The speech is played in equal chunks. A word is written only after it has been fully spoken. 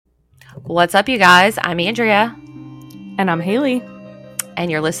What's up, you guys? I'm Andrea. And I'm Haley. And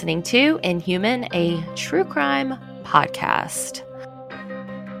you're listening to Inhuman, a true crime podcast.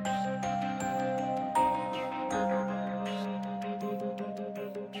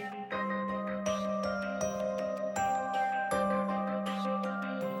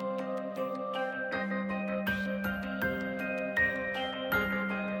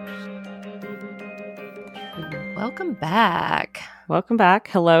 Welcome back. Welcome back.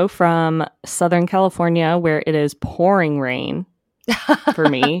 Hello from Southern California, where it is pouring rain for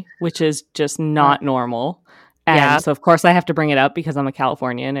me, which is just not normal. And so, of course, I have to bring it up because I'm a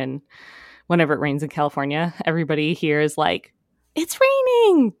Californian. And whenever it rains in California, everybody here is like, it's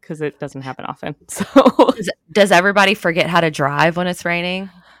raining, because it doesn't happen often. So, does everybody forget how to drive when it's raining?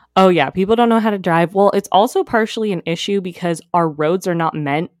 Oh, yeah. People don't know how to drive. Well, it's also partially an issue because our roads are not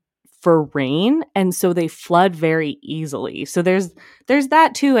meant for rain, and so they flood very easily. So there's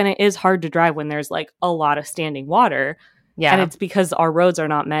that too, and it is hard to drive when there's like a lot of standing water. Yeah. And it's because our roads are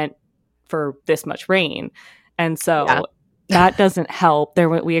not meant for this much rain. And so that doesn't help.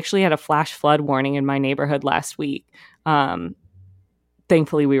 We actually had a flash flood warning in my neighborhood last week.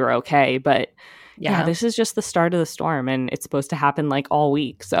 Thankfully we were okay, but this is just the start of the storm, and it's supposed to happen like all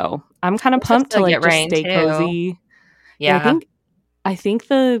week. So I'm kind of pumped to like just stay cozy. Yeah. I think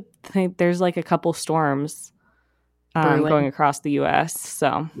there's like a couple storms going across the U.S.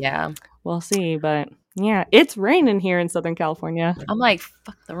 So we'll see. But yeah, it's raining here in Southern California. I'm like,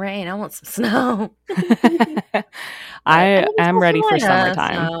 fuck the rain. I want some snow. I am ready for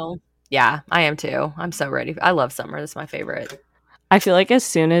summertime. So, yeah, I am too. I'm so ready. I love summer. This is my favorite. I feel like as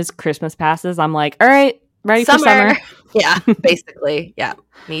soon as Christmas passes, I'm like, all right, ready for summer. Yeah, basically. Yeah,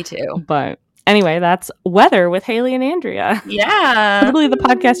 me too. But anyway, that's Weather with Haley and Andrea. Yeah. Probably the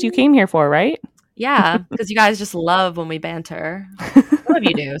podcast you came here for, right? Yeah, because you guys just love when we banter. Some of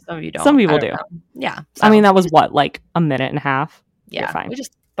you do. Some of you don't. Some people do. Know. Yeah. So I mean, that was what, like a minute and a half? Yeah. Fine. We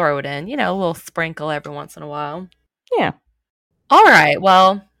just throw it in, a little sprinkle every once in a while. Yeah. All right.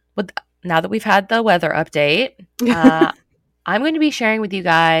 Well, now that we've had the weather update, I'm going to be sharing with you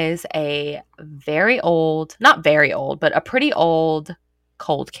guys a not very old, but a pretty old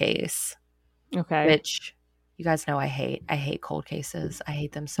cold case. Okay. Which you guys know I hate. I hate cold cases. I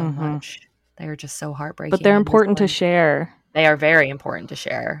hate them so much. They are just so heartbreaking. But they're important to share. They are very important to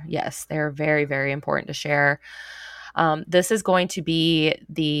share. Yes, they are very, very important to share. This is going to be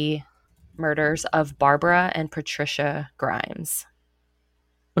the murders of Barbara and Patricia Grimes.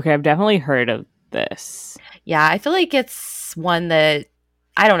 Okay, I've definitely heard of this. Yeah, I feel like it's one that,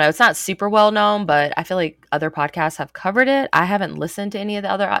 I don't know, it's not super well known, but I feel like other podcasts have covered it. I haven't listened to any of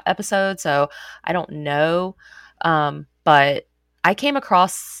the other episodes, so I don't know. But I came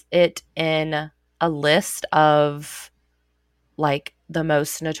across it in a list of like the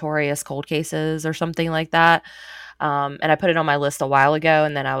most notorious cold cases or something like that. And I put it on my list a while ago,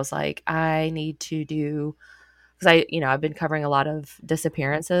 and then I was like, I need to do, because I've been covering a lot of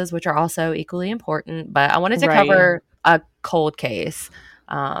disappearances, which are also equally important, but I wanted to cover a cold case.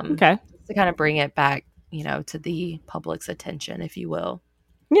 Okay. To kind of bring it back, to the public's attention, if you will.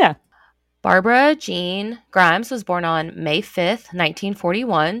 Yeah. Barbara Jean Grimes was born on May 5th,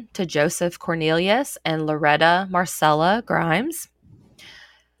 1941, to Joseph Cornelius and Loretta Marcella Grimes.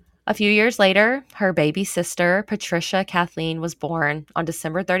 A few years later, her baby sister, Patricia Kathleen, was born on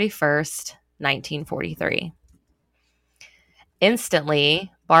December 31st, 1943.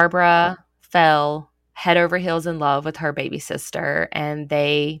 Instantly, Barbara fell head over heels in love with her baby sister, and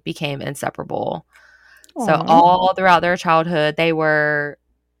they became inseparable. Aww. So all throughout their childhood, they were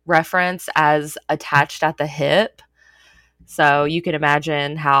referenced as attached at the hip. So you can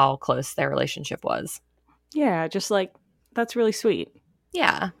imagine how close their relationship was. Yeah, just like, that's really sweet.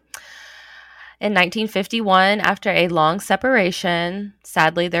 Yeah. In 1951, after a long separation,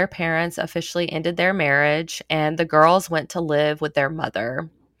 sadly, their parents officially ended their marriage, and the girls went to live with their mother.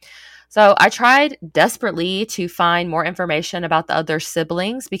 So I tried desperately to find more information about the other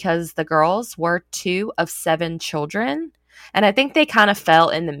siblings because the girls were 2 of 7 children. And I think they kind of fell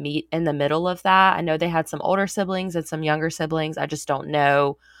in the middle of that. I know they had some older siblings and some younger siblings. I just don't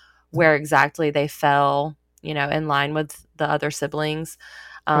know where exactly they fell, in line with the other siblings.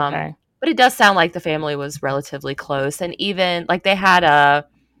 Okay. But it does sound like the family was relatively close. And even like they had a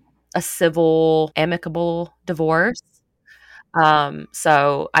civil amicable divorce.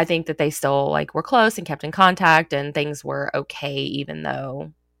 So I think that they still like were close and kept in contact, and things were okay, even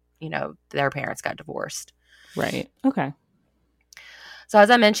though, their parents got divorced. Right. Okay. So as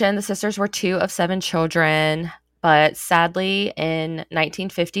I mentioned, the sisters were 2 of 7 children, but sadly in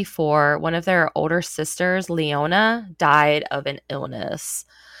 1954, one of their older sisters, Leona, died of an illness.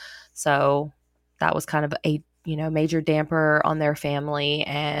 So that was kind of a, major damper on their family,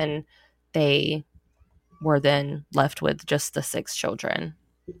 and they were then left with just the 6 children.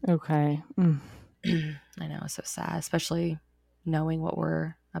 Okay. I know, it's so sad, especially knowing what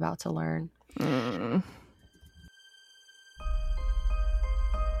we're about to learn. Mm.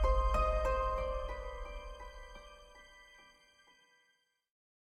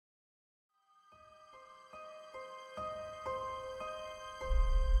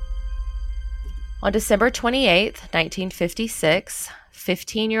 On December 28th, 1956,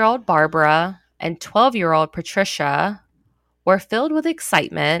 15-year-old Barbara and 12-year-old Patricia were filled with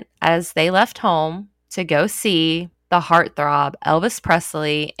excitement as they left home to go see the heartthrob Elvis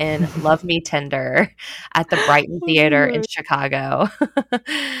Presley in Love Me Tender at the Brighton Theater in Chicago.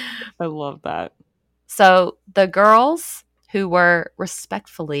 I love that. So the girls, who were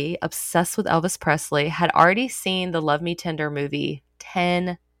respectfully obsessed with Elvis Presley, had already seen the Love Me Tender movie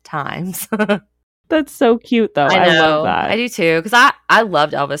 10 times. That's so cute, though. I I love know. I that. do too. Because I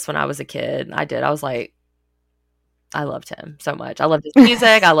loved Elvis when I was a kid. I did. I was like, I loved him so much. I loved his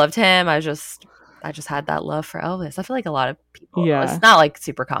music. I loved him. I just had that love for Elvis. I feel like a lot of people, it's Yeah. not like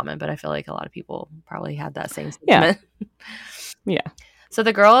super common, but I feel like a lot of people probably had that same Yeah. sentiment. Yeah. So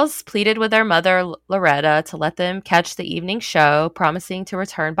the girls pleaded with their mother, Loretta, to let them catch the evening show, promising to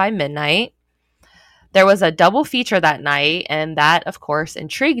return by midnight. There was a double feature that night, and that, of course,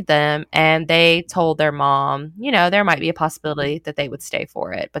 intrigued them. And they told their mom, there might be a possibility that they would stay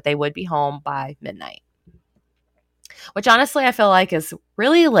for it, but they would be home by midnight. Which honestly, I feel like is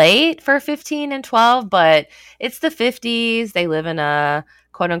really late for 15 and 12, but it's the 50s. They live in a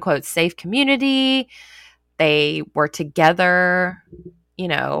quote unquote safe community. They were together,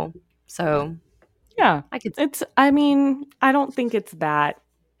 so Yeah. I could I don't think it's that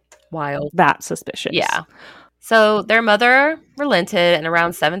wild. suspicious. Yeah. So their mother relented, and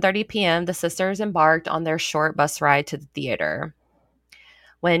around 7:30 p.m., the sisters embarked on their short bus ride to the theater.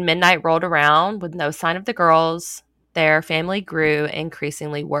 When midnight rolled around with no sign of the girls, their family grew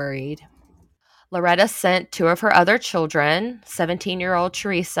increasingly worried. Loretta sent 2 of her other children, 17-year-old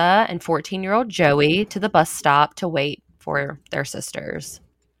Teresa and 14-year-old Joey, to the bus stop to wait for their sisters.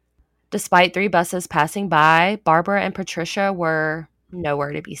 Despite 3 buses passing by, Barbara and Patricia were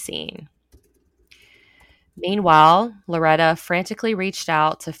nowhere to be seen. Meanwhile, Loretta frantically reached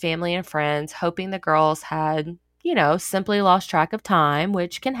out to family and friends, hoping the girls had, simply lost track of time,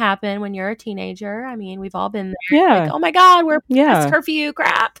 which can happen when you're a teenager. I mean, we've all been there. Like, Yeah. oh my God, we're past Yeah. curfew,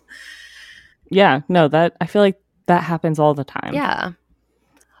 crap. Yeah. No, I feel like that happens all the time. Yeah.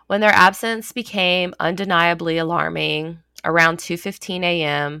 When their absence became undeniably alarming, around 2:15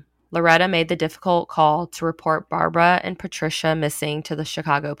 a.m., Loretta made the difficult call to report Barbara and Patricia missing to the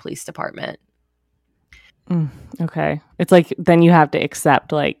Chicago Police Department. Okay. It's like then you have to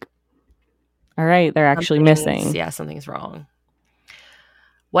accept, like, all right, they're actually missing. Yeah, something's wrong.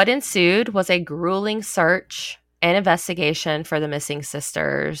 What ensued was a grueling search and investigation for the missing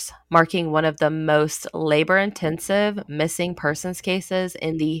sisters, marking one of the most labor-intensive missing persons cases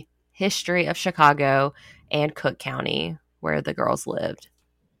in the history of Chicago and Cook County, where the girls lived.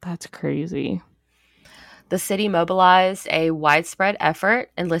 That's crazy. The city mobilized a widespread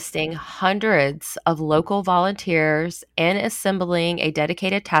effort, enlisting hundreds of local volunteers and assembling a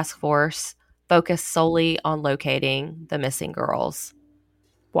dedicated task force focused solely on locating the missing girls.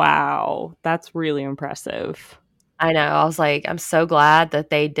 Wow. That's really impressive. I know. I was like, I'm so glad that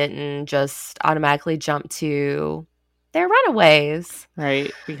they didn't just automatically jump to their runaways.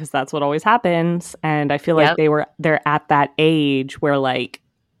 Right? Because that's what always happens. And I feel like Yep. they're at that age where, like,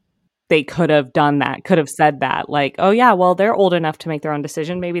 they could have done that, could have said that, like, oh yeah, well, they're old enough to make their own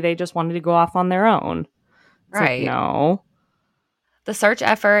decision. Maybe they just wanted to go off on their own. It's like, Right. no. The search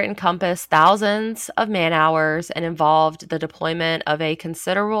effort encompassed thousands of man hours and involved the deployment of a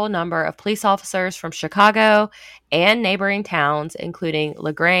considerable number of police officers from Chicago and neighboring towns, including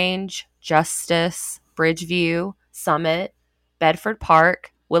LaGrange, Justice, Bridgeview, Summit, Bedford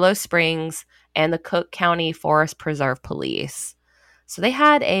Park, Willow Springs, and the Cook County Forest Preserve Police. So they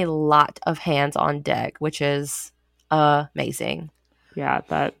had a lot of hands on deck, which is amazing. Yeah,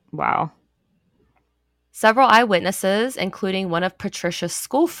 wow. Several eyewitnesses, including one of Patricia's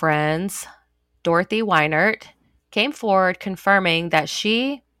school friends, Dorothy Weinert, came forward confirming that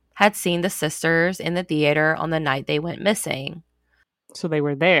she had seen the sisters in the theater on the night they went missing. So they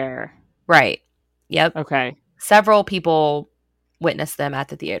were there. Right. Yep. Okay. Several people witnessed them at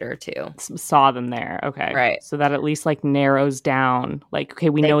the theater too. Saw them there. Okay. Right. So that at least, like, narrows down, like, okay,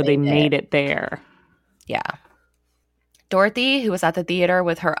 we know they made it there. Yeah. Dorothy, who was at the theater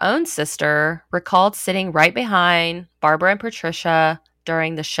with her own sister, recalled sitting right behind Barbara and Patricia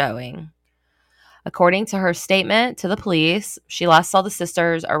during the showing. According to her statement to the police, she last saw the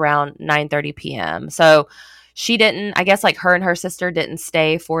sisters around 9:30 p.m. So she didn't, I guess, like her and her sister didn't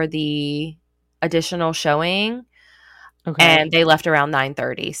stay for the additional showing, Okay. and they left around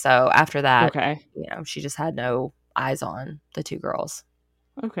 9:30. So after that, Okay. she just had no eyes on the two girls.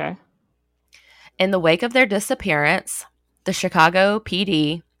 Okay. In the wake of their disappearance, the Chicago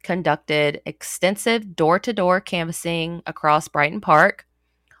PD conducted extensive door-to-door canvassing across Brighton Park,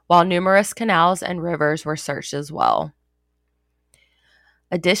 while numerous canals and rivers were searched as well.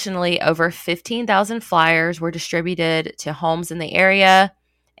 Additionally, over 15,000 flyers were distributed to homes in the area,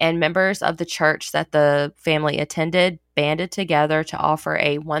 and members of the church that the family attended banded together to offer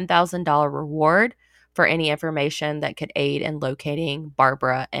a $1,000 reward for any information that could aid in locating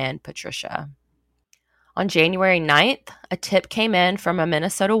Barbara and Patricia. On January 9th, a tip came in from a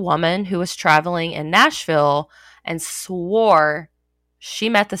Minnesota woman who was traveling in Nashville and swore she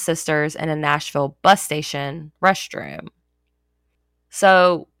met the sisters in a Nashville bus station restroom.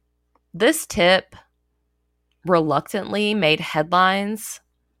 So this tip reluctantly made headlines,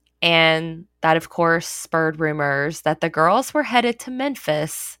 and that, of course, spurred rumors that the girls were headed to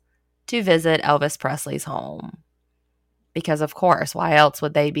Memphis to visit Elvis Presley's home. Because, of course, why else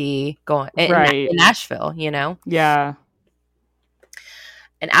would they be going in Right. Nashville, Yeah.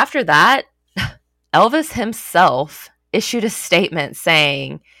 And after that, Elvis himself issued a statement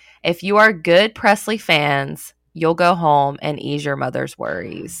saying, "If you are good Presley fans, you'll go home and ease your mother's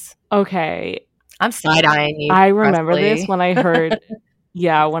worries." Okay. I'm side-eyeing you, I remember this Presley. when I heard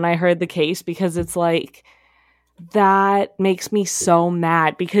when I heard the case, because it's like, that makes me so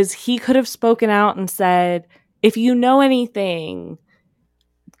mad, because he could have spoken out and said, if you know anything,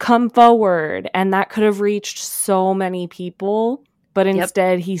 come forward, and that could have reached so many people. But Yep.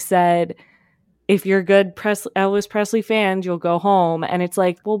 instead he said, if you're good Elvis Presley fans, you'll go home. And it's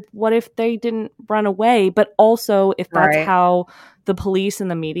like, well, what if they didn't run away? But also, if that's Right. how the police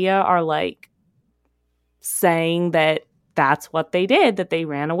and the media are like saying that that's what they did, that they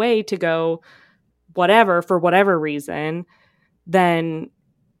ran away to go whatever for whatever reason, then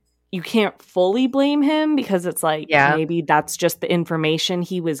you can't fully blame him, because it's like, Yeah. maybe that's just the information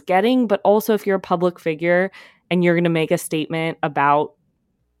he was getting. But also, if you're a public figure and you're going to make a statement about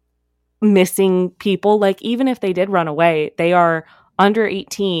missing people, like, even if they did run away, they are under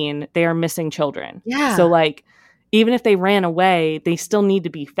 18, they are missing children. Yeah. So like, even if they ran away, they still need to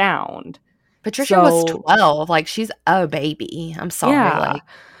be found. Patricia was 12. Like, she's a baby. I'm sorry. Yeah. Like,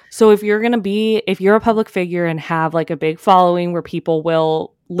 so if you're a public figure and have like a big following where people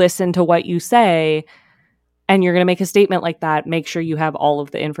will listen to what you say, and you're going to make a statement like that, make sure you have all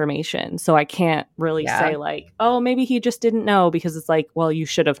of the information. So I can't really say like, oh, maybe he just didn't know, because it's like, well, you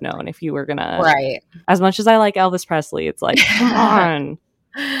should have known if you were going to. Right. As much as I like Elvis Presley, it's like, come on.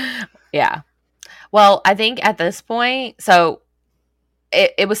 Yeah. Well, I think at this point, so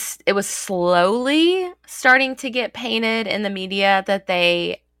it was slowly starting to get painted in the media that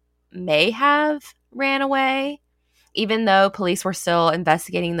they may have ran away, even though police were still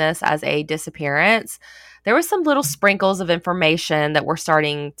investigating this as a disappearance. There was some little sprinkles of information that were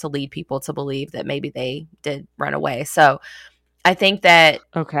starting to lead people to believe that maybe they did run away. So I think that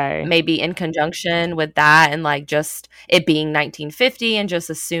maybe in conjunction with that, and like just it being 1950 and just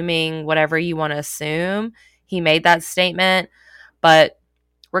assuming whatever you want to assume, he made that statement. But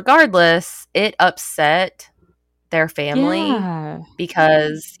regardless, it upset their family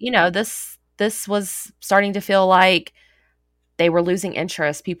because, this was starting to feel like they were losing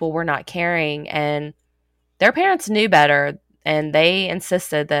interest. People were not caring, and their parents knew better, and they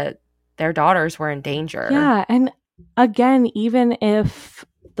insisted that their daughters were in danger. Yeah. And again, even if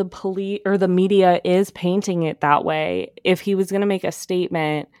the police or the media is painting it that way, if he was going to make a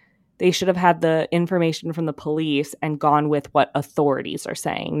statement, they should have had the information from the police and gone with what authorities are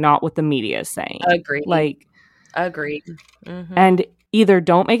saying, not what the media is saying. Agreed. Agreed. Mm-hmm. And either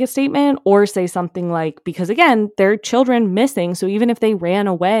don't make a statement or say something like, because again, they're children missing. So even if they ran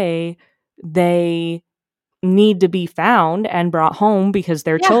away, they need to be found and brought home because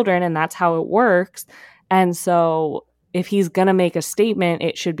they're children, and that's how it works. And so if he's going to make a statement,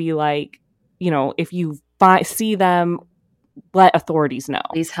 it should be like, if you see them, let authorities know.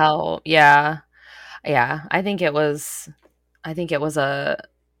 Please help. Yeah. Yeah. I think it was a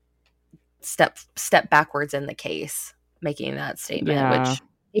step backwards in the case, making that statement, which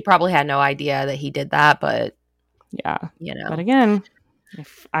he probably had no idea that he did that, but But again,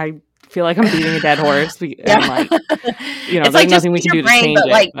 if I feel like I'm beating a dead horse, and like, it's there's nothing we can do to change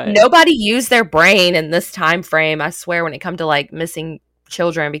it. But nobody used their brain in this time frame, I swear, when it comes to like missing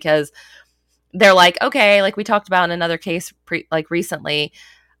children, because they're like, okay, like we talked about in another case recently.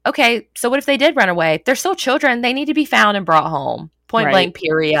 Okay, so what if they did run away? They're still children. They need to be found and brought home. Point Right. blank,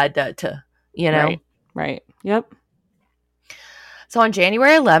 period. You know? Right. Right. Yep. So on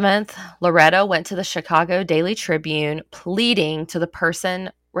January 11th, Loretta went to the Chicago Daily Tribune pleading to the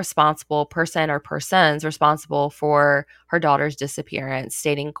person or persons responsible for her daughter's disappearance,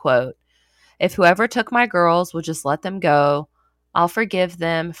 stating, quote, "If whoever took my girls will just let them go, I'll forgive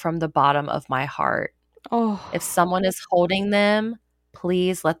them from the bottom of my heart. Oh, If someone is holding them,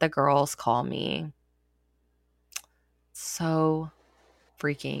 please let the girls call me." So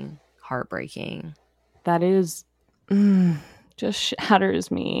freaking heartbreaking. that is just shatters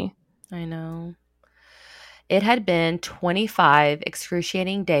me. I know. It had been 25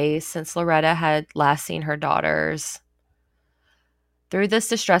 excruciating days since Loretta had last seen her daughters. Through this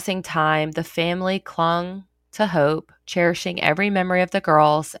distressing time, the family clung to hope, cherishing every memory of the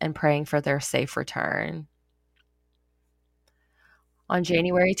girls and praying for their safe return. On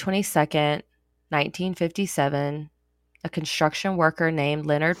January 22nd, 1957, a construction worker named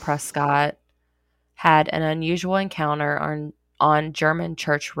Leonard Prescott had an unusual encounter on German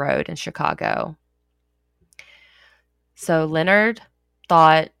Church Road in Chicago. So Leonard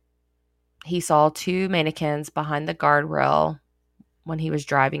thought he saw two mannequins behind the guardrail when he was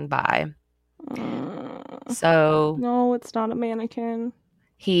driving by. So No, it's not a mannequin.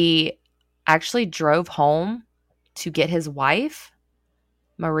 he actually drove home to get his wife,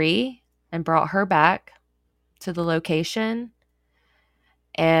 Marie, and brought her back to the location.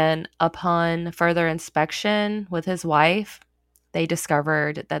 And upon further inspection with his wife, they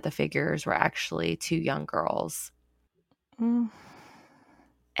discovered that the figures were actually two young girls. Mm.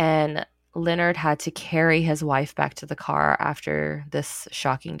 And Leonard had to carry his wife back to the car after this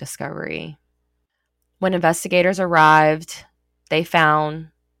shocking discovery. When investigators arrived, they found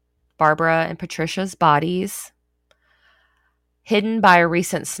Barbara and Patricia's bodies hidden by a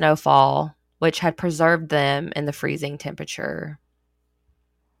recent snowfall, which had preserved them in the freezing temperature.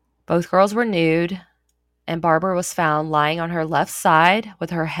 Both girls were nude, and Barbara was found lying on her left side with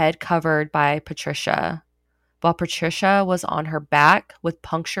her head covered by Patricia, while Patricia was on her back with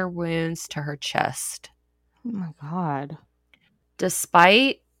puncture wounds to her chest. Oh my God.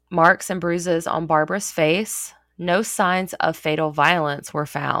 Despite marks and bruises on Barbara's face, no signs of fatal violence were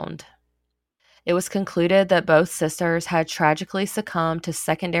found. It was concluded that both sisters had tragically succumbed to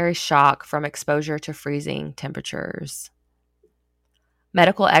secondary shock from exposure to freezing temperatures.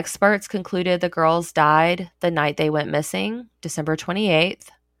 Medical experts concluded the girls died the night they went missing, December 28th,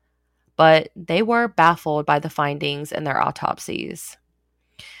 but they were baffled by the findings in their autopsies.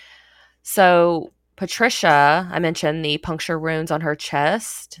 So Patricia, I mentioned the puncture wounds on her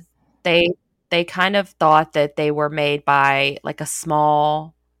chest. They kind of thought that they were made by like a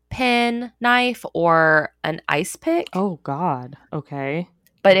small pen knife or an ice pick, Oh God. Okay.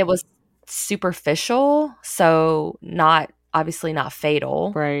 but it was superficial, so obviously not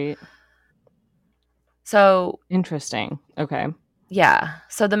fatal. Right. So, Interesting. Okay. yeah.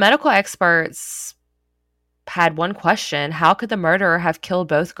 So the medical experts had one question: how could the murderer have killed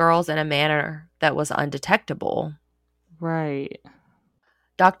both girls in a manner that was undetectable? Right.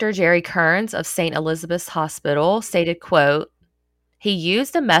 Dr. Jerry Kearns of St. Elizabeth's Hospital stated, quote, "He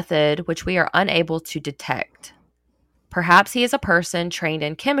used a method which we are unable to detect. Perhaps he is a person trained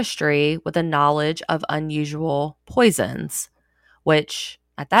in chemistry with a knowledge of unusual poisons," which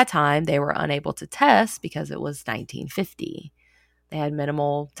at that time they were unable to test because it was 1950. They had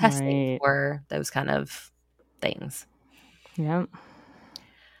minimal testing Right. for those kind of things. Yep.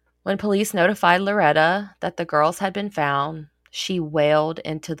 When police notified Loretta that the girls had been found, she wailed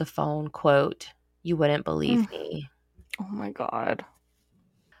into the phone, quote, "You wouldn't believe me." Oh my God.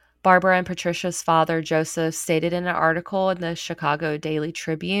 Barbara and Patricia's father, Joseph, stated in an article in the Chicago Daily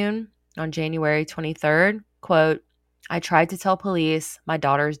Tribune on January 23rd, quote, "I tried to tell police my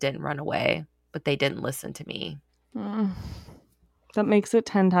daughters didn't run away, but they didn't listen to me." Mm. That makes it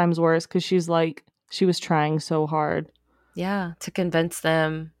 10 times worse because she was trying so hard. Yeah, to convince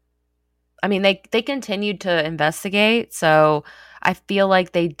them. I mean, they continued to investigate, so I feel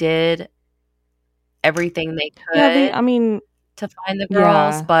like they did everything they Yeah, could I mean, to find the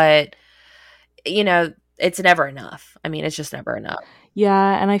girls, yeah. but it's never enough. I mean, it's just never enough.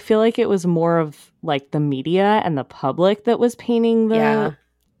 Yeah, and I feel like it was more of like the media and the public that was painting the Yeah,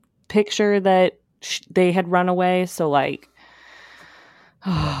 picture that they had run away. So like,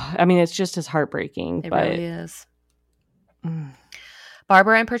 I mean, it's just as heartbreaking, it but really is.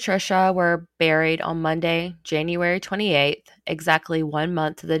 Barbara and Patricia were buried on Monday, January 28th, exactly 1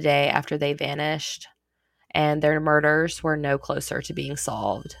 month to the day after they vanished, and their murders were no closer to being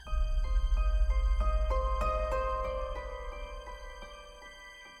solved.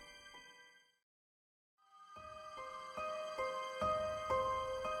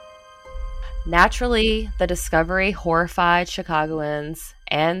 Naturally, the discovery horrified Chicagoans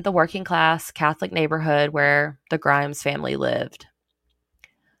and the working class Catholic neighborhood where the Grimes family lived.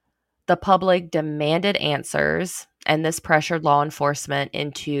 The public demanded answers, and this pressured law enforcement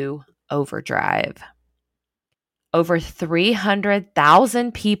into overdrive. Over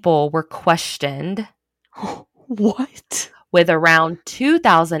 300,000 people were questioned, What? with around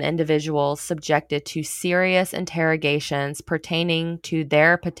 2,000 individuals subjected to serious interrogations pertaining to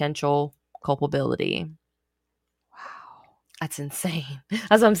their potential culpability. Wow. That's insane.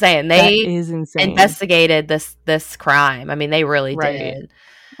 That's what I'm saying. That They is insane. investigated this crime. I mean, they really Right. did.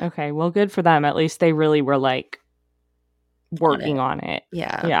 Okay. Well, good for them. At least they really were like On working it. on it.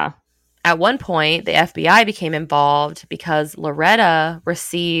 Yeah. Yeah. At one point, the FBI became involved because Loretta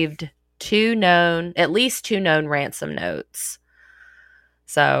received at least two known ransom notes.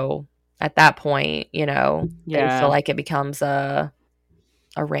 So at that point, they feel Yeah. like it becomes a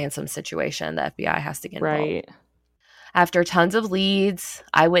ransom situation. The FBI has to get involved. Right. After tons of leads,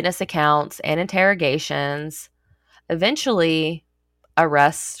 eyewitness accounts, and interrogations, eventually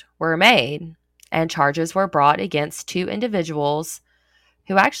arrests were made and charges were brought against two individuals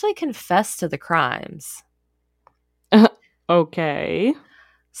who actually confessed to the crimes. Okay.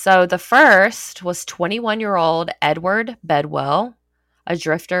 So the first was 21-year-old Edward Bedwell, a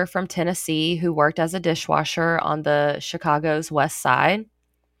drifter from Tennessee who worked as a dishwasher on the Chicago's west side.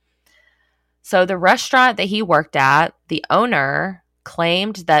 So the restaurant that he worked at, the owner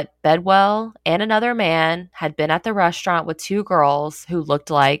claimed that Bedwell and another man had been at the restaurant with two girls who looked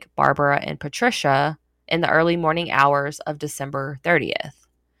like Barbara and Patricia in the early morning hours of December 30th.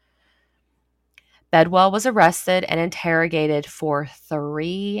 Bedwell was arrested and interrogated for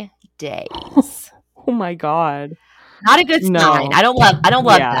 3 days. Oh my God. Not a good sign. No. I don't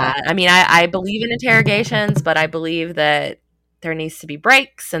love Yeah. that. I mean, I believe in interrogations, but I believe that there needs to be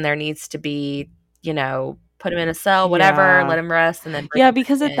breaks and there needs to be, put him in a cell, whatever, Yeah. let him rest, and then bring Yeah, him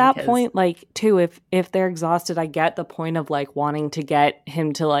because back at in, that 'cause- point, like, too, if they're exhausted, I get the point of like wanting to get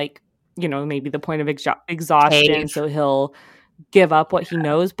him to like, maybe the point of exhaustion, Cave. so he'll give up what he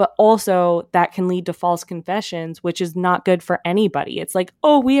knows, but also that can lead to false confessions, which is not good for anybody. It's like,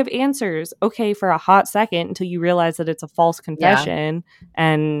 oh, we have answers. Okay, for a hot second until you realize that it's a false confession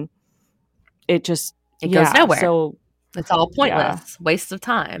and it just goes nowhere. So it's all pointless, waste of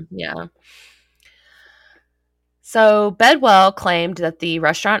time. Yeah. So Bedwell claimed that the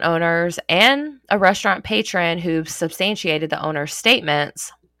restaurant owners and a restaurant patron who substantiated the owner's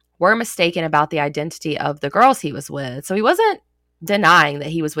statements were mistaken about the identity of the girls he was with. So he wasn't denying that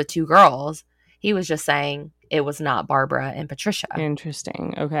he was with two girls. He was just saying it was not Barbara and Patricia.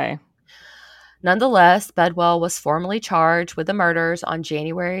 Interesting. Okay. Nonetheless, Bedwell was formally charged with the murders on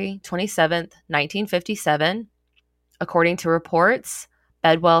January 27th, 1957. According to reports,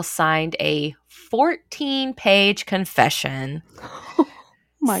 Bedwell signed a 14-page confession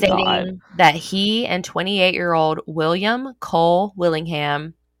stating that he and 28-year-old William Cole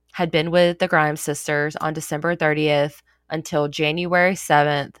Willingham had been with the Grimes sisters on December 30th until January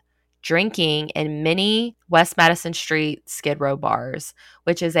 7th, drinking in many West Madison Street Skid Row bars,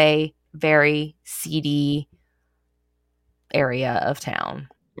 which is a very seedy area of town.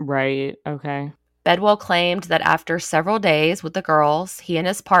 Right. Okay. Bedwell claimed that after several days with the girls, he and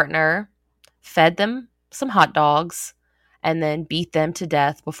his partner fed them some hot dogs and then beat them to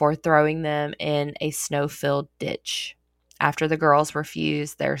death before throwing them in a snow-filled ditch after the girls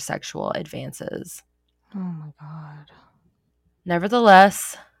refused their sexual advances. Oh my God.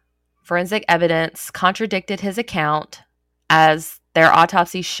 Nevertheless, forensic evidence contradicted his account as their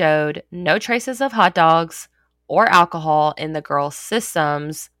autopsy showed no traces of hot dogs or alcohol in the girls'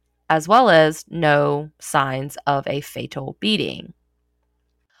 systems, as well as no signs of a fatal beating.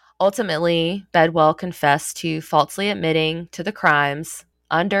 Ultimately, Bedwell confessed to falsely admitting to the crimes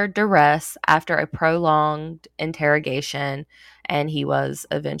under duress after a prolonged interrogation, and he was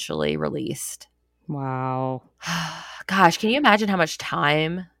eventually released. Wow. Gosh, can you imagine how much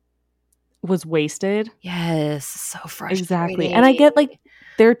time was wasted? Yes, so frustrating. Exactly. And I get like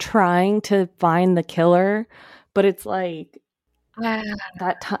they're trying to find the killer, but it's like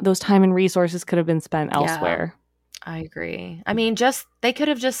those time and resources could have been spent elsewhere. I agree. I mean, they could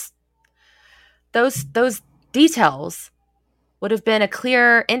have just those details would have been a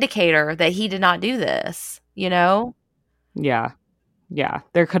clear indicator that he did not do this, Yeah. Yeah.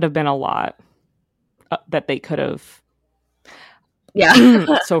 There could have been a lot that they could have.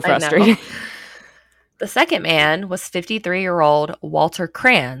 Yeah. So frustrating. The second man was 53-year-old Walter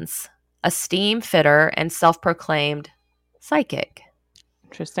Kranz, a steam fitter and self-proclaimed psychic.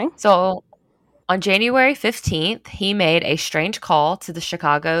 Interesting. So On January 15th, he made a strange call to the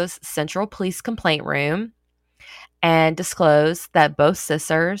Chicago's Central Police Complaint Room and disclosed that both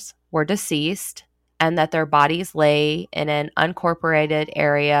sisters were deceased and that their bodies lay in an unincorporated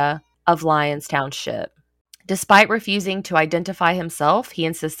area of Lyons Township. Despite refusing to identify himself, he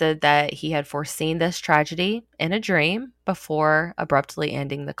insisted that he had foreseen this tragedy in a dream before abruptly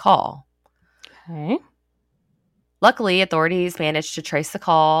ending the call. Okay. Luckily, authorities managed to trace the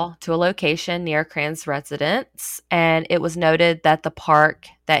call to a location near Cran's residence, and it was noted that the park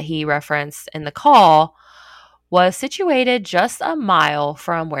that he referenced in the call was situated just a mile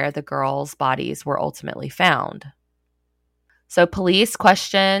from where the girls' bodies were ultimately found. So police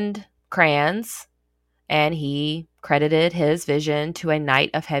questioned Kranz, and he credited his vision to a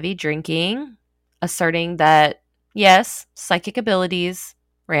night of heavy drinking, asserting that, yes, psychic abilities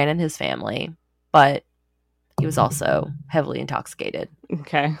ran in his family, but he was also heavily intoxicated.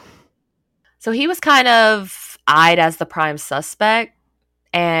 Okay. So he was kind of eyed as the prime suspect,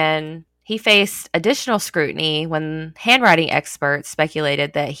 and he faced additional scrutiny when handwriting experts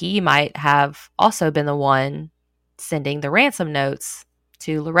speculated that he might have also been the one sending the ransom notes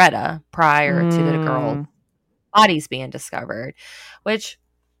to Loretta prior to the girl's bodies being discovered, which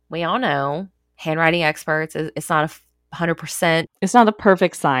we all know handwriting experts, it's not a 100%. It's not a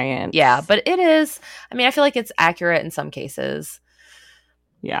perfect science. Yeah, but it is. I mean, I feel like it's accurate in some cases.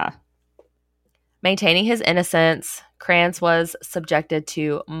 Yeah. Maintaining his innocence, Kranz was subjected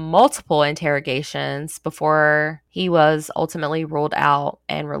to multiple interrogations before he was ultimately ruled out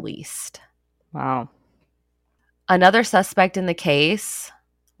and released. Wow. Another suspect in the case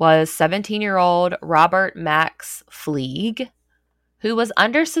was 17-year-old Robert Max Fleeg, who was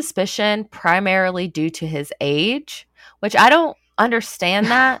under suspicion primarily due to his age, which I don't understand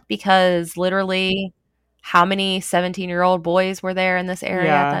that because literally how many 17-year-old boys were there in this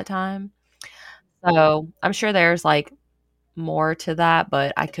area at that time? So I'm sure there's like more to that,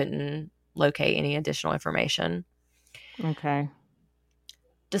 but I couldn't locate any additional information. Okay.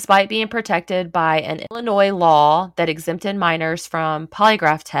 Despite being protected by an Illinois law that exempted minors from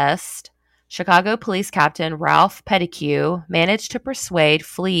polygraph tests, Chicago Police Captain Ralph Pettigrew managed to persuade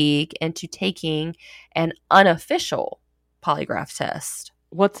Fleeg into taking an unofficial polygraph test.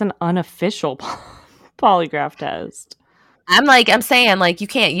 What's an unofficial polygraph test? I'm saying, like, you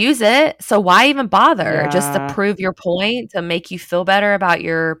can't use it, so why even bother? Just to Yeah. prove your point, to make you feel better about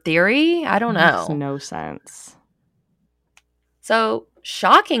your theory? I don't Makes know. no sense. So,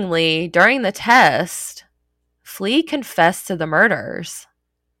 shockingly, during the test, Flea confessed to the murders.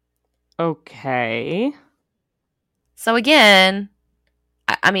 Okay. So again,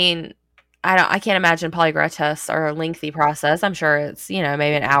 I mean, I can't imagine polygraph tests are a lengthy process. I'm sure it's,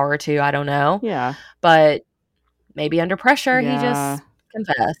 maybe an hour or two, I don't know. Yeah. But maybe under pressure, he Yeah. just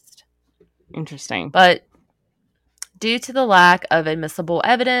confessed. Interesting. But due to the lack of admissible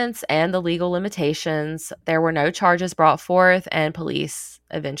evidence and the legal limitations, there were no charges brought forth, and police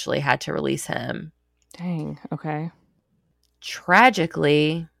eventually had to release him. Dang. Okay.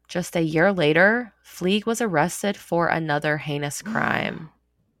 Tragically, just a year later, Fleeg was arrested for another heinous crime.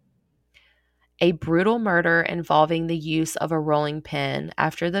 A brutal murder involving the use of a rolling pin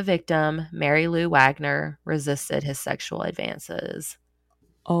after the victim, Mary Lou Wagner, resisted his sexual advances.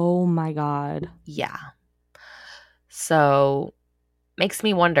 Oh my God. Yeah. So, makes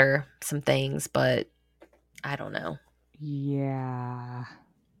me wonder some things, but I don't know. Yeah.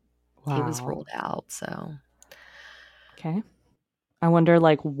 Wow. He was ruled out, so. Okay. I wonder,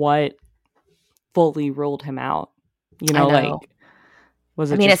 what fully ruled him out? I know.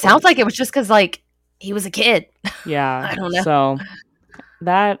 Was it I mean, it just sounds like it was just because, he was a kid. Yeah. I don't know. So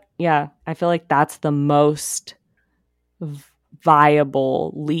I feel like that's the most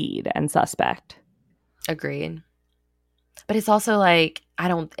viable lead and suspect. Agreed. But it's also like,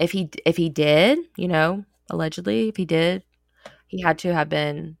 if he did, allegedly, if he did, he had to have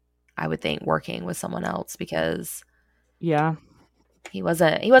been, I would think, working with someone else because Yeah. he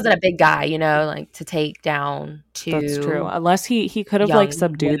wasn't a big guy, to take down two. That's true. Unless he could have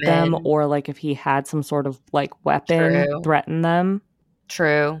subdued them, or if he had some sort of weapon threaten them.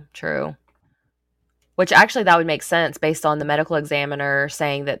 True. Which actually that would make sense based on the medical examiner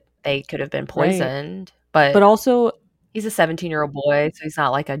saying that they could have been poisoned. Right. But also he's a 17-year-old boy, so he's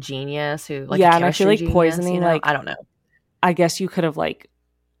not like a genius who a and I feel like genius, poisoning, I don't know. I guess you could have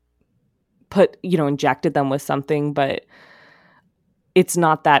put, injected them with something, but it's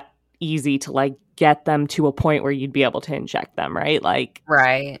not that easy to get them to a point where you'd be able to inject them, right?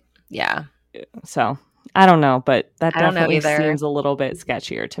 Right. Yeah. So I don't know, but that definitely seems a little bit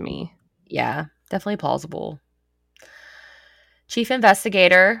sketchier to me. Yeah, definitely plausible. Chief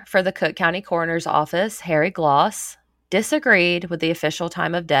investigator for the Cook County Coroner's Office, Harry Gloss, disagreed with the official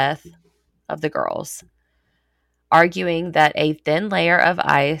time of death of the girls, arguing that a thin layer of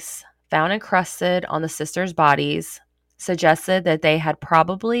ice found encrusted on the sisters' bodies suggested that they had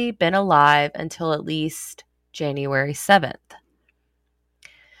probably been alive until at least January 7th.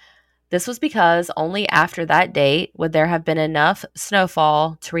 This was because only after that date would there have been enough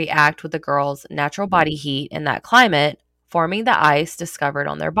snowfall to react with the girls' natural body heat in that climate, forming the ice discovered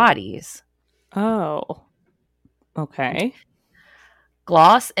on their bodies. Oh, okay.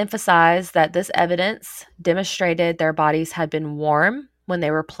 Gloss emphasized that this evidence demonstrated their bodies had been warm when they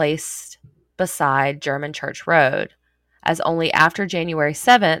were placed beside German Church Road, as only after January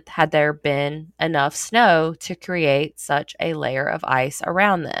 7th had there been enough snow to create such a layer of ice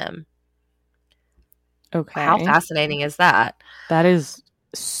around them. Okay. How fascinating is that? That is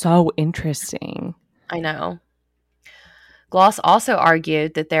so interesting. I know. Gloss also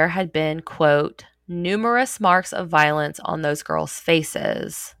argued that there had been, quote, numerous marks of violence on those girls'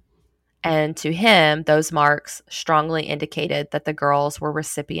 faces. And to him, those marks strongly indicated that the girls were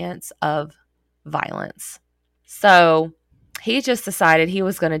recipients of violence. So he just decided he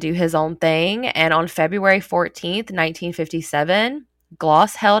was going to do his own thing. And on February 14th, 1957,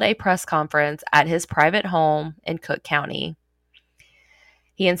 Gloss held a press conference at his private home in Cook County.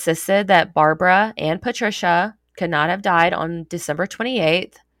 He insisted that Barbara and Patricia could not have died on December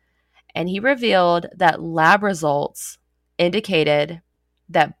 28th, and he revealed that lab results indicated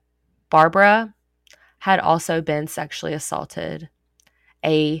that Barbara had also been sexually assaulted,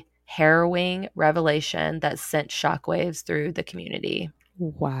 a harrowing revelation that sent shockwaves through the community.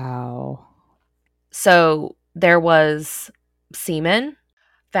 Wow. So there was semen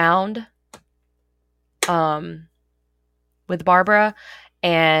found with Barbara,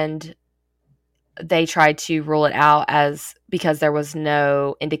 and they tried to rule it out as because there was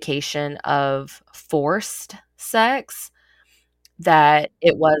no indication of forced sex, that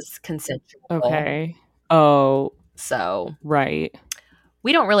it was consensual. Okay. Oh, So right.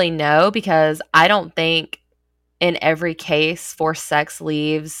 we don't really know, because I don't think in every case forced sex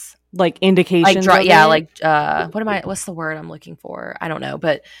leaves Like indications of it? what's the word I'm looking for? I don't know.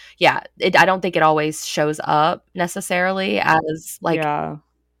 But yeah, I don't think it always shows up necessarily as like Yeah,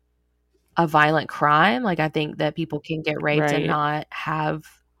 a violent crime. Like I think that people can get raped and right. not have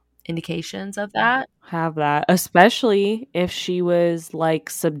indications of that. Have that, especially if she was like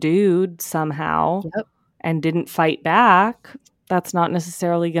subdued somehow Yep. and didn't fight back. That's not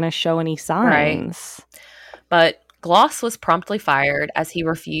necessarily going to show any Right. signs. But Gloss was promptly fired as he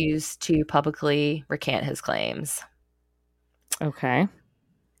refused to publicly recant his claims. Okay.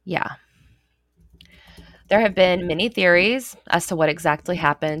 Yeah. There have been many theories as to what exactly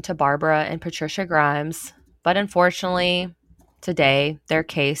happened to Barbara and Patricia Grimes, but unfortunately, today, their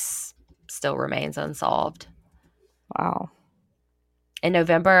case still remains unsolved. Wow. In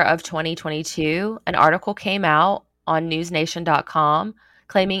November of 2022, an article came out on newsnation.com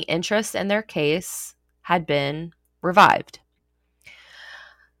claiming interest in their case had been revived.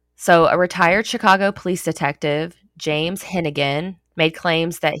 So, a retired Chicago police detective, James Hennigan, made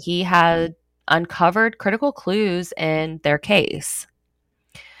claims that he had uncovered critical clues in their case.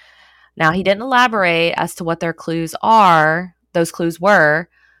 Now, he didn't elaborate as to what those clues were,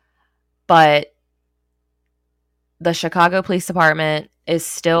 but the Chicago Police Department is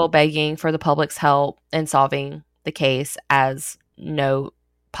still begging for the public's help in solving the case, as no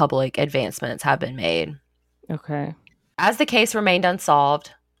public advancements have been made. Okay. As the case remained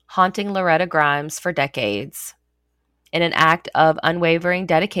unsolved, haunting Loretta Grimes for decades, in an act of unwavering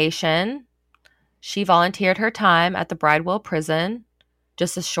dedication, she volunteered her time at the Bridewell prison,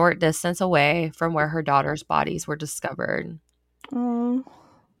 just a short distance away from where her daughter's bodies were discovered. Why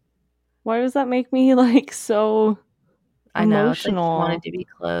does that make me like so I know. It's like she emotional? wanted to be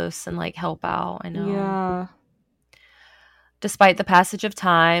close and like help out. I know. Yeah. Despite the passage of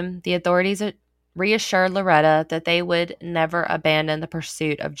time, the authorities reassured Loretta that they would never abandon the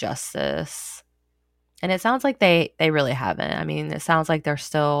pursuit of justice. And it sounds like they really haven't. I mean, it sounds like they're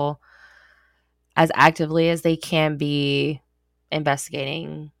still as actively as they can be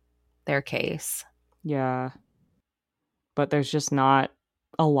investigating their case. Yeah. But there's just not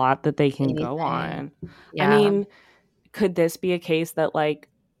a lot that they can go on. Yeah. I mean, could this be a case that like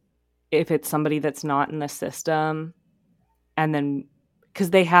if it's somebody that's not in the system and then because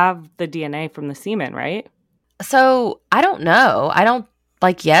they have the DNA from the semen, right? So I don't know. I don't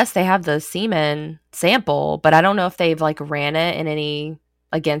yes, they have the semen sample, but I don't know if they've like ran it in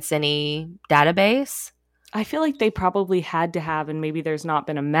against any database. I feel like they probably had to have, and maybe there's not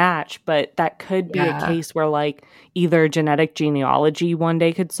been a match, but that could be a Yeah. case where like either genetic genealogy one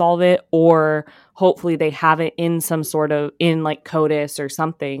day could solve it, or hopefully they have it in some sort of in like CODIS or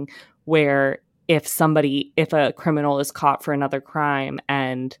something where if a criminal is caught for another crime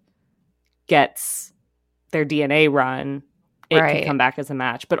and gets their DNA run, it could Right. come back as a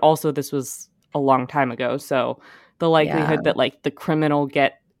match. But also this was a long time ago, so the Yeah. likelihood that like the criminal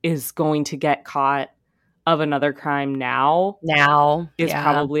is going to get caught of another crime now Now. is Yeah.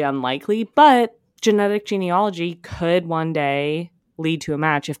 probably unlikely, but genetic genealogy could one day lead to a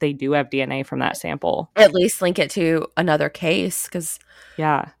match if they do have DNA from that sample. At least link it to another case, because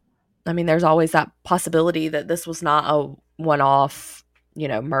Yeah, I mean, there's always that possibility that this was not a one-off,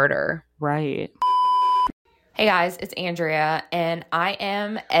 murder. right. Hey guys, it's Andrea, and I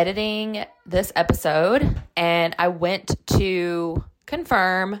am editing this episode, and I went to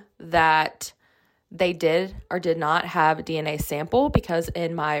confirm that they did or did not have a DNA sample, because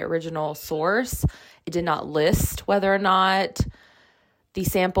in my original source, it did not list whether or not the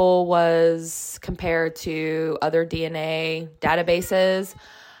sample was compared to other DNA databases.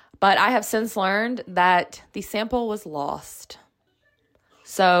 But I have since learned that the sample was lost.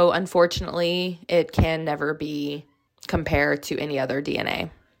 So unfortunately, it can never be compared to any other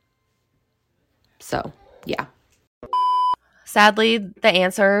DNA. So, yeah. Sadly, the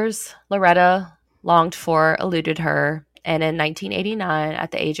answers Loretta longed for eluded her, and in 1989,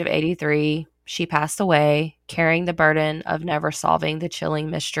 at the age of 83, she passed away, carrying the burden of never solving the chilling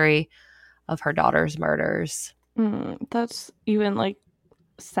mystery of her daughter's murders. That's even like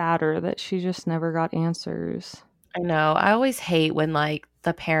sadder that she just never got answers. I know. I always hate when like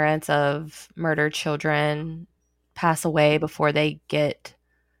the parents of murdered children pass away before they get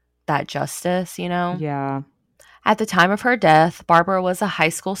that justice, Yeah. At the time of her death, Barbara was a high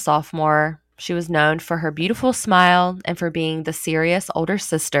school sophomore. She was known for her beautiful smile and for being the serious older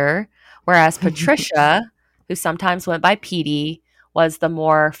sister, whereas Patricia, who sometimes went by Petey, was the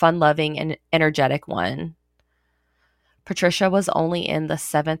more fun-loving and energetic one. Patricia was only in the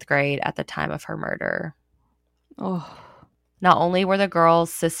 7th grade at the time of her murder. Oh. Not only were the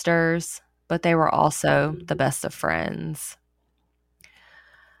girls sisters, but they were also the best of friends.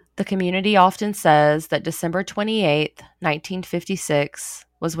 The community often says that December 28th, 1956,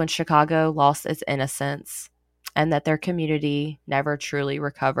 was when Chicago lost its innocence, and that their community never truly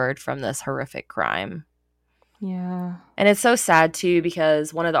recovered from this horrific crime. Yeah. And it's so sad, too,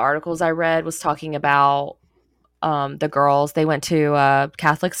 because one of the articles I read was talking about the girls. They went to a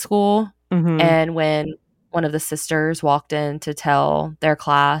Catholic school, and when one of the sisters walked in to tell their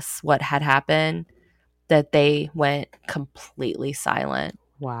class what had happened, that they went completely silent.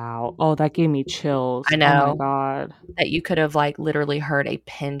 Wow. Oh, that gave me chills. I Oh my know God. that you could have like literally heard a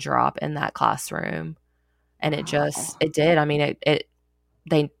pin drop in that classroom, and it did. I mean, it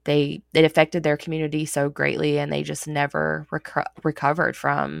affected their community so greatly, and they just never recovered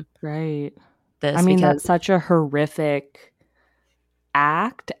from Right. this I mean, that's because such a horrific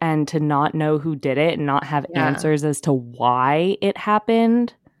act, and to not know who did it and not have yeah, answers as to why it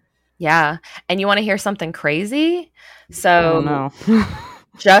happened. yeah. And you want to hear something crazy? Oh So no.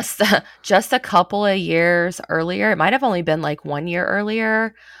 just just a couple of years earlier, it might have only been like 1 year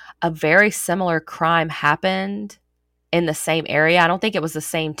earlier, a very similar crime happened in the same area. I don't think it was the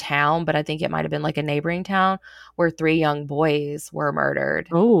same town, but I think it might have been like a neighboring town, where 3 young boys were murdered.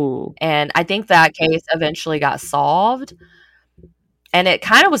 Oh. And I think that case eventually got solved. And it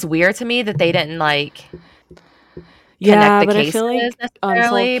kind of was weird to me that they didn't like connect Yeah, the but I cases feel like unsolved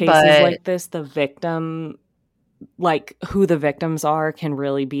necessarily, cases but like this, the victim, like who the victims are, can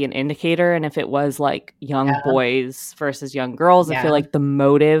really be an indicator. And if it was like young yeah, boys versus young girls, I feel yeah. like the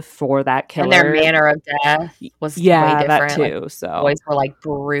motive for that And their killer, manner of death was way yeah, that different. Like too. So, boys were like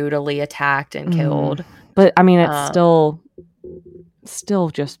brutally attacked and killed. but I mean, it's Um, still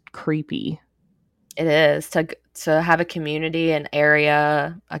just creepy. It is to have a community, an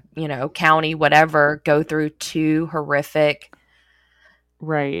area, county, whatever, go through 2 horrific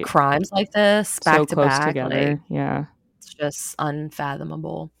Right. crimes like this So back to close back. Like, together. Yeah. it's just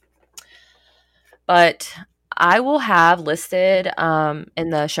unfathomable. But I will have listed in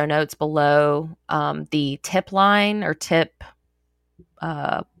the show notes below the tip line or tip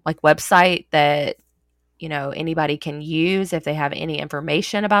like website that anybody can use if they have any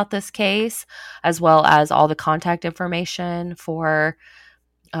information about this case, as well as all the contact information for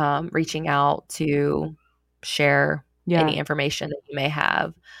reaching out to share Yeah. any information that you may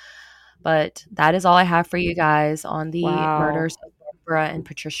have. But that is all I have for you guys on the Wow. murders of Barbara and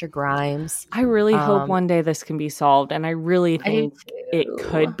Patricia Grimes. I really hope Um, one day this can be solved. And I really I do think too. it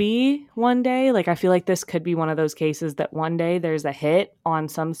could be one day. Like, I feel like this could be one of those cases that one day there's a hit on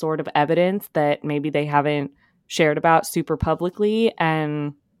some sort of evidence that maybe they haven't shared about super publicly,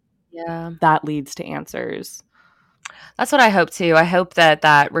 and Yeah. that leads to answers. That's what I hope too. I hope that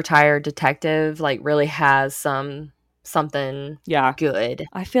that retired detective like really has something Yeah. good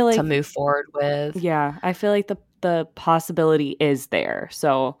I feel to like, move forward with. yeah, I feel like the possibility is there.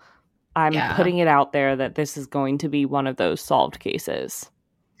 So I'm Yeah. putting it out there that this is going to be one of those solved cases.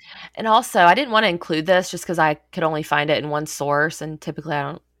 And also, I didn't want to include this just because I could only find it in one source, and typically I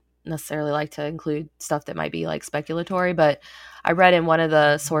don't necessarily like to include stuff that might be like speculatory. But I read in one of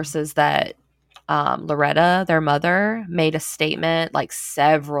the sources that Loretta, their mother, made a statement like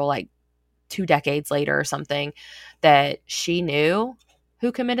several, like 2 decades later or something, that she knew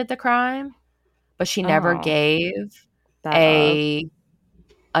who committed the crime, but she never Oh, gave that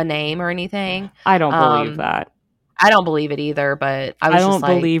a name or anything. I don't believe Um, that. I don't believe it either, but I I was just don't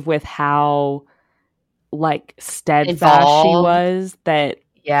like believe with how like steadfast she involved. was that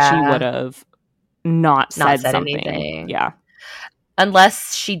she would Yeah, have not not said said something. anything. Yeah.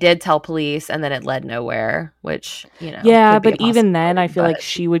 Unless she did tell police and then it led nowhere, which, Yeah, could be but a even then I possibility. feel But like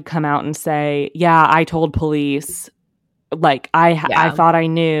she would come out and say, "Yeah, I told police. Like I yeah, thought I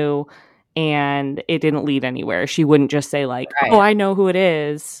knew and it didn't lead anywhere." She wouldn't just say like, "Oh, right, I know who it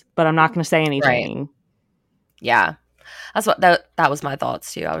is, but I'm not going to say right. anything." Yeah. That's what that was my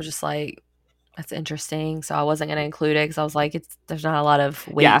thoughts too. I was just like, that's interesting. So I wasn't going to include it because I was like, there's not a lot of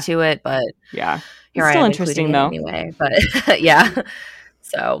weight Yeah. to it, but Yeah. here It's I still am including interesting it though. anyway. But yeah.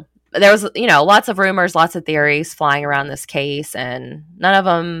 So there was, lots of rumors, lots of theories flying around this case, and none of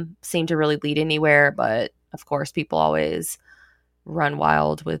them seem to really lead anywhere. But of course, people always run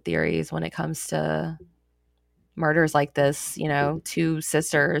wild with theories when it comes to murders like this. Two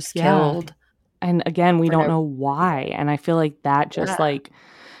sisters Yeah. killed And again, we for don't no. know why. And I feel like that just Yeah, like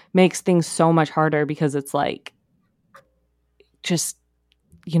makes things so much harder because it's like just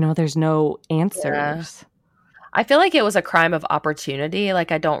there's no yeah. answers. I feel like it was a crime of opportunity.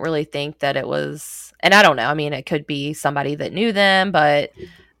 Like, I don't really think that it was, and I don't know. I mean, it could be somebody that knew them, but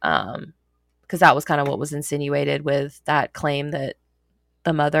because that was kind of what was insinuated with that claim that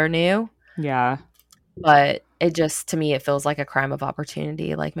the mother knew. Yeah. But it just, to me, it feels like a crime of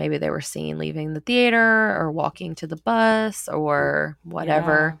opportunity. Like maybe they were seen leaving the theater or walking to the bus or Yeah.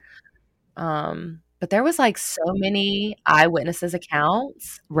 whatever. But there was like so many eyewitnesses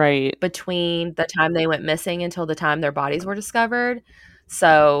accounts Right. between the time they went missing until the time their bodies were discovered.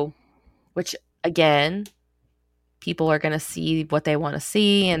 So, which again, people are going to see what they want to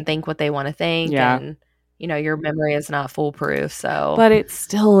see and think what they want to think. Yeah. And, your memory is not foolproof. So, But it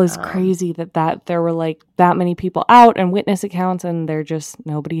still is um, crazy that there were like that many people out and witness accounts and there just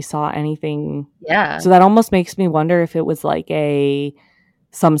nobody saw anything. yeah. So that almost makes me wonder if it was like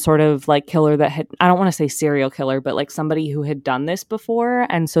some sort of like killer that had, I don't want to say serial killer, but like somebody who had done this before.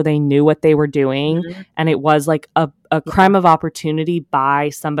 And so they knew what they were doing. Mhm. And it was like a Yeah. crime of opportunity by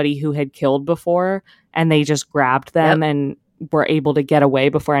somebody who had killed before. And they just grabbed them Yep. and were able to get away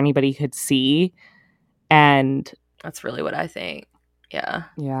before anybody could see. And That's really what I think. Yeah.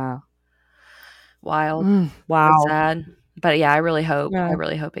 yeah. Wild. So Wow. sad. But yeah, I really hope Yeah.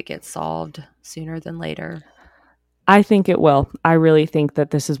 it gets solved sooner than later. I think it will. I really think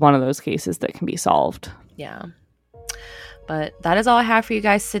that this is one of those cases that can be solved. Yeah. But that is all I have for you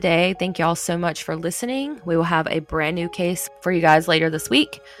guys today. Thank y'all so much for listening. We will have a brand new case for you guys later this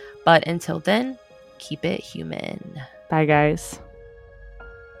week. But until then, keep it human. Bye, guys.